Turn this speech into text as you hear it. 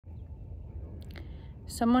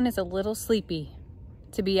Someone is a little sleepy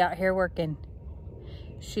to be out here working.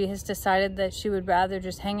 She has decided that she would rather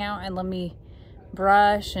just hang out and let me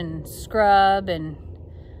brush and scrub and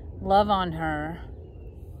love on her.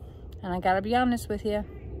 And I gotta be honest with you,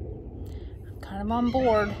 I'm kind of on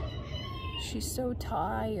board. She's so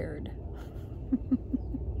tired.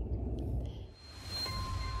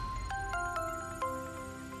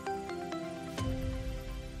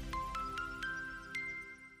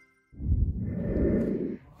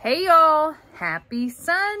 Hey y'all, happy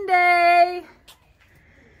Sunday.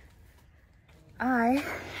 I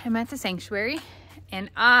am at the sanctuary and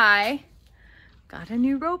I got a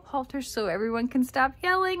new rope halter so everyone can stop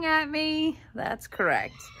yelling at me. That's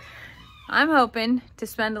correct. I'm hoping to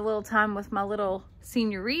spend a little time with my little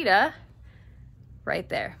señorita right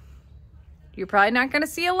there. You're probably not gonna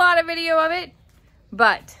see a lot of video of it,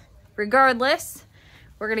 but regardless,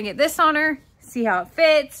 we're gonna get this on her, see how it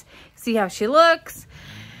fits, see how she looks,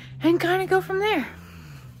 and kind of go from there.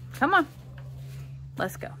 Come on,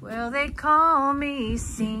 let's go. Well, they call me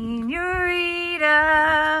Señorita.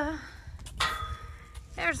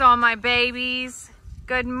 There's all my babies.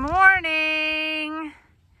 Good morning.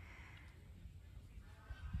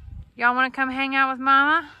 Y'all want to come hang out with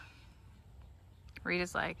Mama?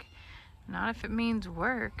 Rita's like, not if it means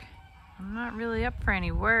work. I'm not really up for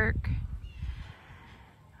any work.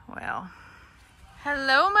 Well,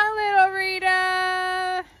 hello, my little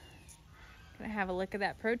Rita. Gonna have a look at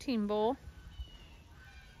that protein bowl.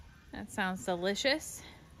 That sounds delicious.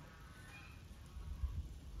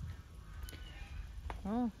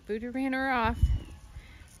 Oh, Voodoo ran her off.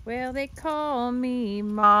 Well, they call me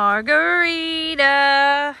Margarita.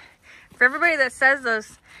 For everybody that says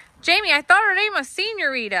those, Jamie, I thought her name was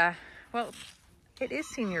Señorita. Well, it is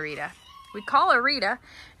Señorita. We call her Rita,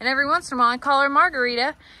 and every once in a while I call her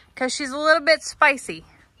Margarita because she's a little bit spicy,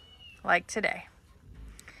 like today.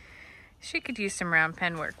 She could use some round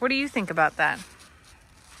pen work. What do you think about that?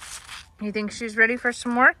 You think she's ready for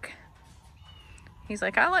some work? He's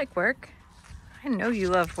like, I like work. I know you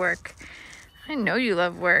love work. I know you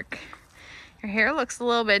love work. Your hair looks a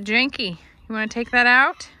little bit janky. You want to take that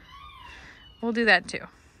out? We'll do that too.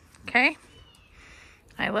 Okay?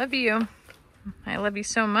 I love you. I love you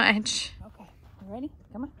so much. Okay, you ready?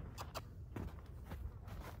 Come on.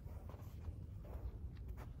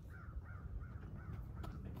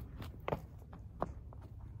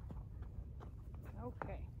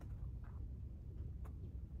 Okay.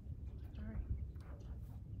 All right.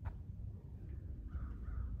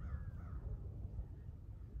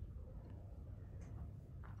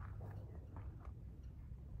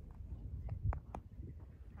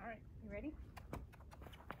 All right, you ready?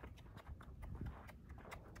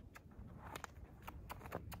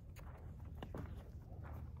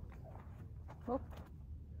 Oh.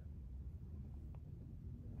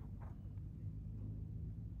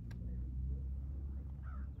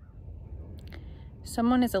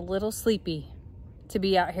 Someone is a little sleepy to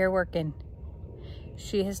be out here working.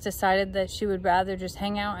 She has decided that she would rather just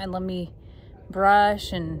hang out and let me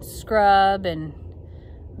brush and scrub and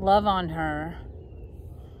love on her.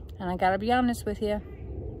 And I gotta be honest with you,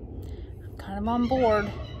 I'm kind of on board.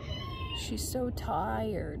 She's so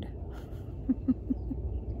tired.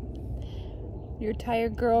 You're a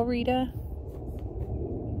tired girl, Rita?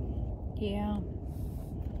 Yeah.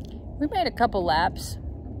 We made a couple laps.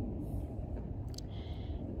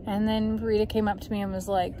 And then Rita came up to me and was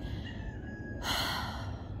like,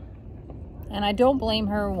 and I don't blame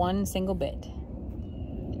her one single bit.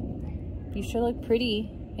 You sure look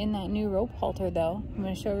pretty in that new rope halter though. I'm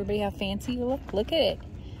gonna show everybody how fancy you look. Look at it.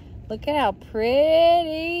 Look at how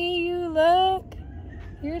pretty you look.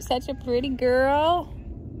 You're such a pretty girl.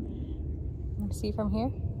 Let me see from here.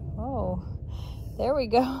 Oh, there we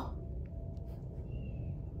go.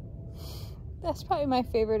 That's probably my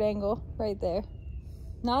favorite angle right there.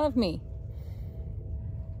 Not of me.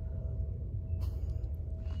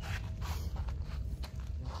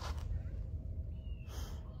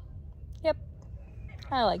 Yep,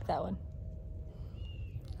 I like that one.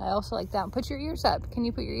 I also like that one. Put your ears up. Can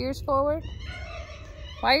you put your ears forward?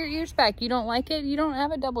 Why are your ears back? You don't like it? You don't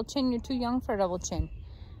have a double chin. You're too young for a double chin.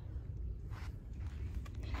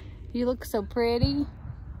 You look so pretty.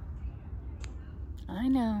 I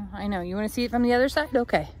know, I know. You want to see it from the other side?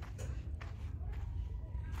 Okay.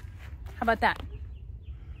 How about that?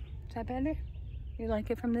 Is that better? You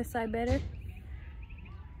like it from this side better?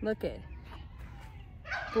 Look at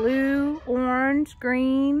blue, orange,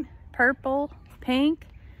 green, purple, pink.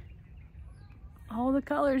 All the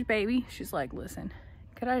colors, baby. She's like, listen,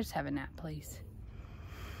 could I just have a nap, please?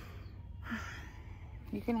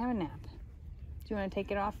 You can have a nap. Do you want to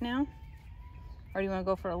take it off now? Or do you want to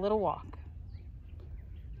go for a little walk?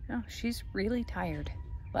 No, she's really tired.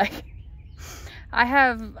 Like, I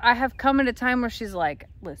have come at a time where she's like,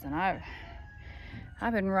 listen, I've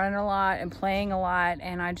been running a lot and playing a lot,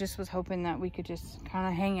 and I just was hoping that we could just kind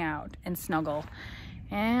of hang out and snuggle.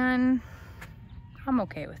 And I'm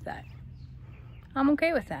okay with that. I'm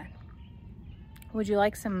okay with that. Would you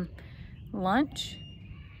like some lunch?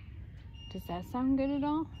 Does that sound good at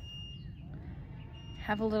all?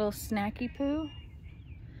 Have a little snacky poo?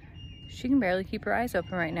 She can barely keep her eyes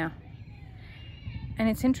open right now. And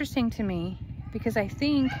it's interesting to me because I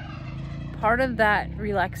think part of that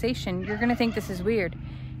relaxation, you're gonna think this is weird,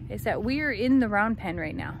 is that we are in the round pen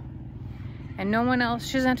right now. And no one else,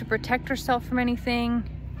 she doesn't have to protect herself from anything.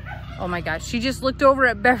 Oh my gosh, she just looked over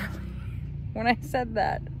at Beverly when I said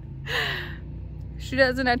that. She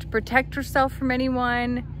doesn't have to protect herself from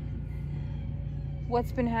anyone.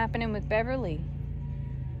 What's been happening with Beverly?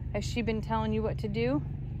 Has she been telling you what to do?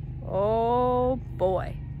 Oh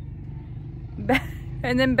boy.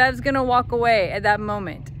 And then Bev's gonna walk away at that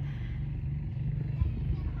moment.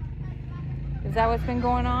 Is that what's been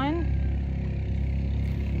going on?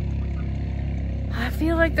 I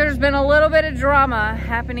feel like there's been a little bit of drama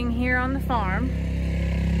happening here on the farm.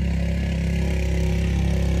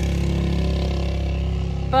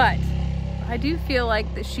 But I do feel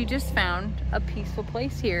like that she just found a peaceful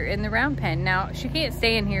place here in the round pen. Now, she can't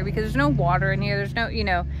stay in here because there's no water in here. There's no,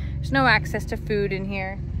 there's no access to food in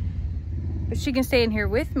here. But she can stay in here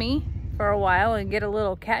with me for a while and get a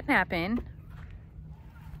little cat nap in.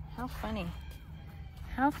 How funny.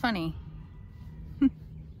 How funny.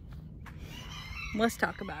 Let's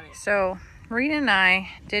talk about it. So, Rita and I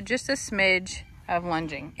did just a smidge of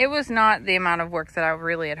lunging. It was not the amount of work that I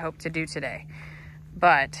really had hoped to do today.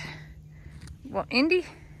 But, well, Indy,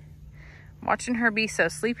 watching her be so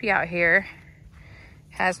sleepy out here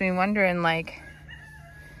has me wondering, like,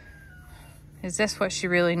 is this what she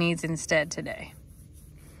really needs instead today?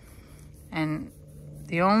 And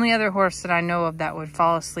the only other horse that I know of that would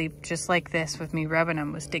fall asleep just like this with me rubbing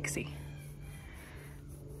him was Dixie.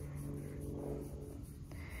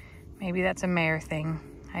 Maybe that's a mare thing.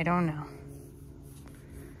 I don't know.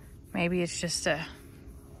 Maybe it's just a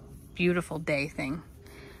beautiful day thing.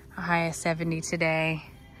 A high of 70 today.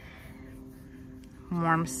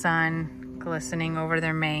 Warm sun glistening over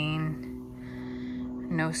their mane.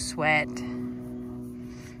 No sweat.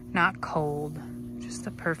 Not cold. Just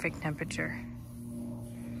the perfect temperature.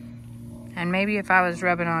 And maybe if I was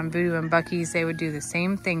rubbing on Voodoo and Bucky's, they would do the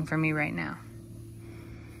same thing for me right now.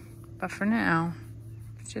 But for now,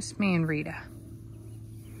 it's just me and Rita.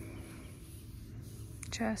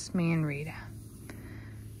 Just me and Rita.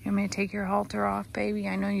 You want me to take your halter off, baby?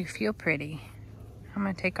 I know you feel pretty. I'm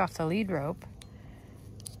going to take off the lead rope.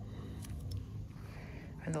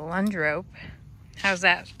 Or the lunge rope. How's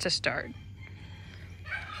that to start?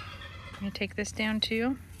 I'm going to take this down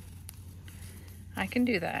too. I can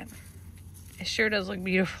do that. It sure does look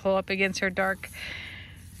beautiful up against her dark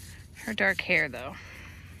hair though.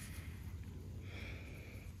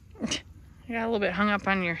 You got a little bit hung up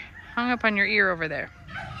on your ear over there.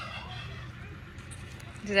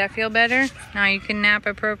 Does that feel better? Now you can nap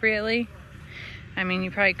appropriately? I mean,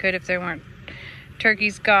 you probably could if there weren't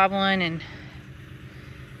turkeys gobbling and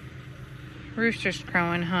roosters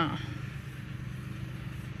crowing, huh?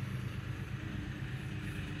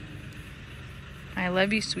 I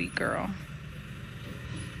love you, sweet girl.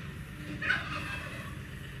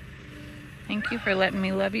 Thank you for letting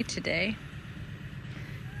me love you today.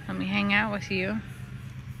 Let me hang out with you.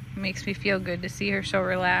 It makes me feel good to see her so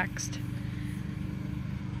relaxed.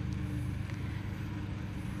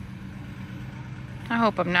 I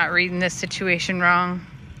hope I'm not reading this situation wrong.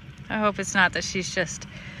 I hope it's not that she's just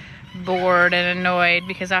bored and annoyed,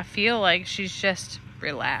 because I feel like she's just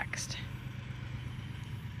relaxed.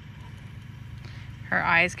 Her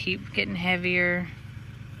eyes keep getting heavier.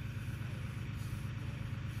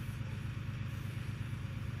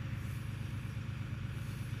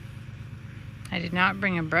 I did not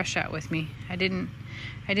bring a brush out with me. I didn't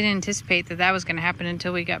anticipate that was going to happen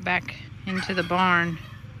until we got back into the barn.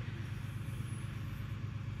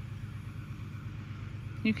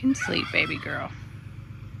 You can sleep, baby girl.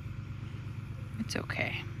 It's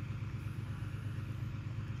okay.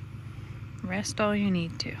 Rest all you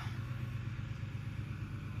need to.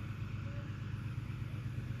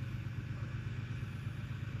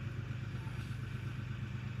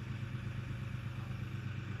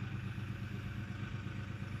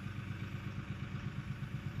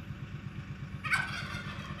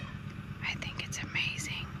 I think it's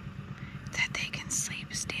amazing that they can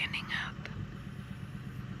sleep standing up.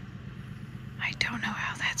 I don't know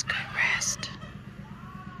how that's good rest.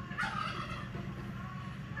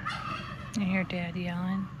 You hear Dad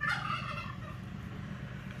yelling?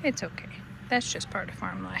 It's okay. That's just part of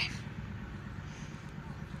farm life.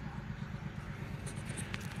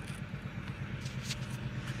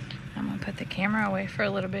 I'm gonna put the camera away for a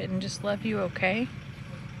little bit and just love you, okay?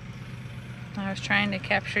 I was trying to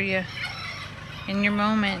capture you in your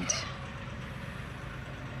moment.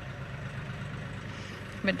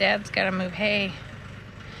 But Dad's gotta move hay.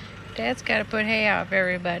 Dad's gotta put hay out for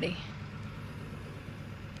everybody.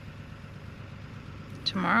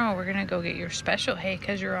 Tomorrow we're gonna go get your special hay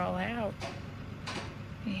because you're all out.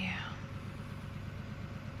 Yeah.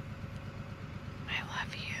 I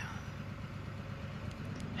love you.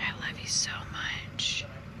 I love you so much.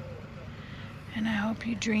 And I hope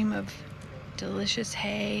you dream of delicious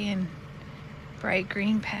hay and bright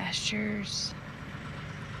green pastures,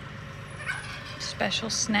 special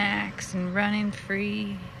snacks and running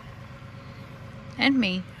free. And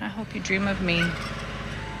me. I hope you dream of me.